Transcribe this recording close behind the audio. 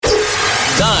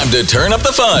Time to turn up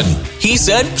the fun. He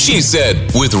said, she said,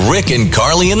 with Rick and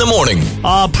Carly in the morning.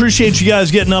 Appreciate you guys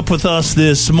getting up with us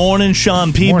this morning.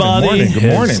 Sean Peabody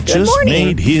Good morning. just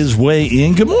made his way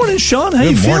in. Good morning, Sean. How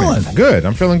you feeling? Good.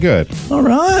 I'm feeling good. All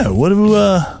right. What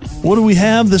do we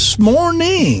have this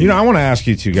morning? You know, I want to ask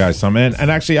you two guys something.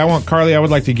 And actually, Carly, I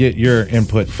would like to get your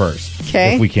input first.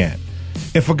 Okay. If we can.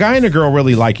 If a guy and a girl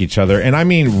really like each other, and I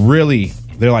mean really,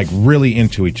 they're like really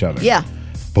into each other. Yeah.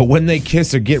 But when they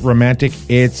kiss or get romantic,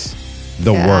 it's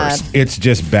the worst. It's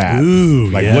just bad. Ooh,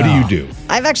 like, yeah. what do you do?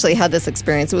 I've actually had this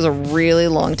experience. It was a really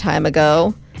long time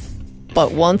ago.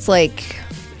 But once,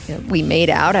 we made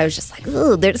out, I was just like,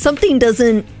 oh, something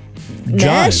doesn't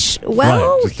mesh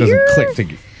well It just doesn't click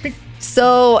together.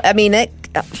 So, I mean,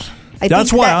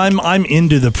 That's why I'm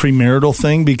into the premarital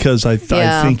thing, because I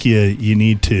think you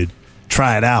need to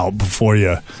try it out before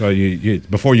you. So you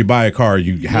before you buy a car,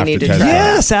 you have to test it.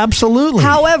 Yes, absolutely.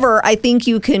 However, I think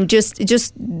you can just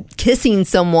kissing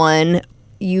someone,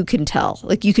 you can tell.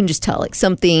 Like, you can just tell, like,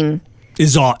 something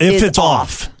is off. If it's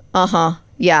off.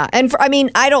 Yeah. And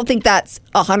I don't think that's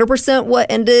 100%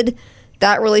 what ended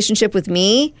that relationship with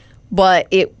me, but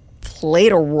it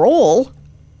played a role.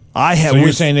 So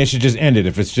you're saying they should just end it?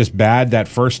 If it's just bad that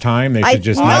first time, they should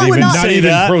just not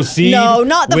even proceed? No,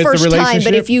 not the with first the time,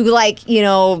 but if you let's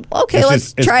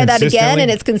try that again,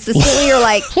 and it's consistently, you're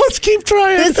like, let's keep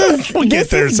trying. We'll get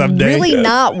there someday. Really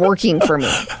not working for me.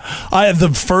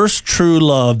 The first true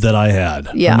love that I had,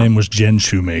 her name was Jen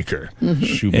Shoemaker.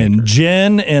 Mm-hmm. And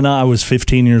Jen and I was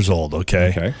 15 years old,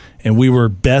 okay? And we were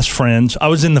best friends. I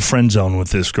was in the friend zone with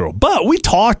this girl, but we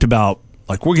talked about,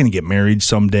 like, we're going to get married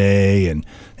someday, and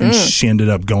she ended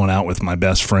up going out with my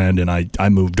best friend, and I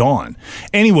moved on.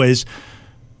 Anyways,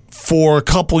 for a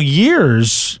couple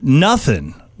years,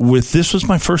 nothing. This was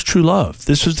my first true love.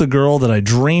 This was the girl that I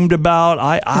dreamed about.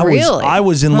 I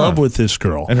was in love with this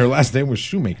girl. And her last name was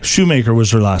Shoemaker. Shoemaker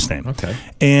was her last name. Okay.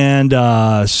 And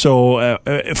so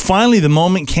finally the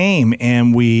moment came,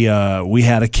 and we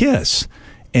had a kiss,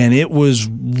 and it was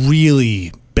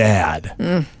really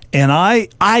bad. And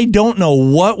I don't know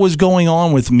what was going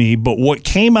on with me, but what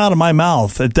came out of my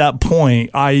mouth at that point,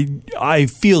 I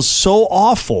feel so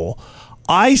awful.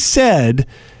 I said,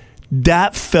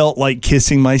 that felt like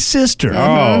kissing my sister.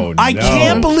 Oh, I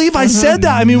can't believe I said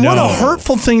that. I mean, what a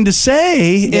hurtful thing to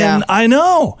say. Yeah. And I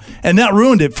know. And that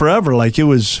ruined it forever. Like,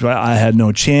 I had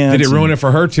no chance. Did it ruin it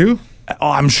for her too? Oh,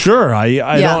 I'm sure.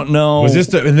 I don't know. Was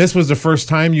this was the first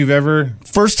time you've ever?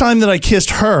 First time that I kissed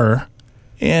her.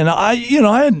 And I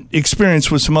had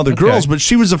experience with some other girls, but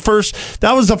she was the first.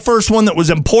 That was the first one that was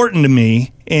important to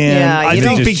me. And I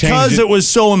think because it was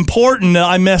so important,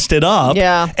 I messed it up.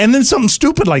 Yeah. And then something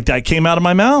stupid like that came out of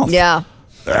my mouth. Yeah.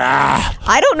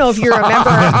 I don't know if you remember.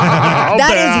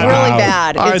 That is really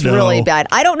bad. It's really bad.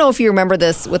 I don't know if you remember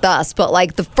this with us, but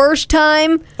like the first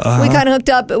time we kind of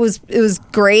hooked up, it was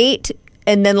great.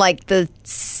 And then like the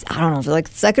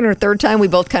second or third time, we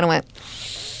both kind of went.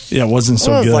 Yeah, it wasn't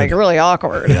so good. It was like really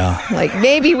awkward. Yeah. Like,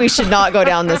 maybe we should not go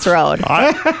down this road.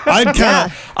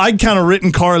 I'd kind of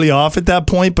written Carly off at that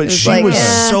point, but she was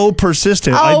so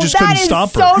persistent. I just couldn't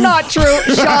stop her. That is so not true,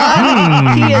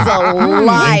 Sean. He is a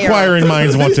liar. Inquiring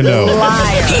minds want to know.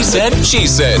 Liar. He said, she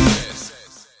said.